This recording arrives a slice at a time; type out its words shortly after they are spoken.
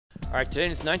Alright, today in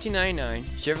this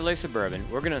 1999 Chevrolet Suburban,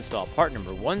 we're going to install part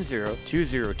number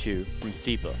 10202 from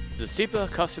CIPA. The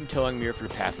CIPA custom towing mirror for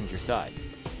the passenger side.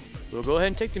 We'll go ahead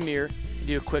and take the mirror and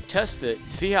do a quick test fit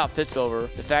to see how it fits over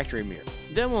the factory mirror.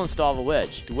 Then we'll install the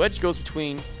wedge. The wedge goes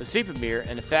between the CIPA mirror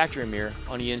and the factory mirror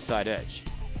on the inside edge.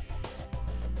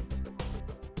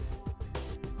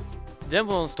 Then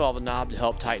we'll install the knob to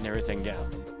help tighten everything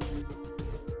down.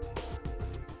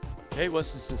 Okay,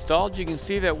 once it's installed, you can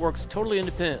see that it works totally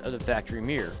independent of the factory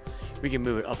mirror. We can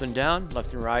move it up and down,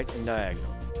 left and right, and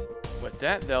diagonal. With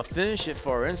that, they'll finish it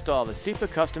for our install of the CIPA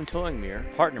custom towing mirror,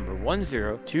 part number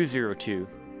 10202,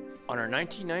 on our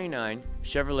 1999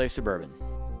 Chevrolet Suburban.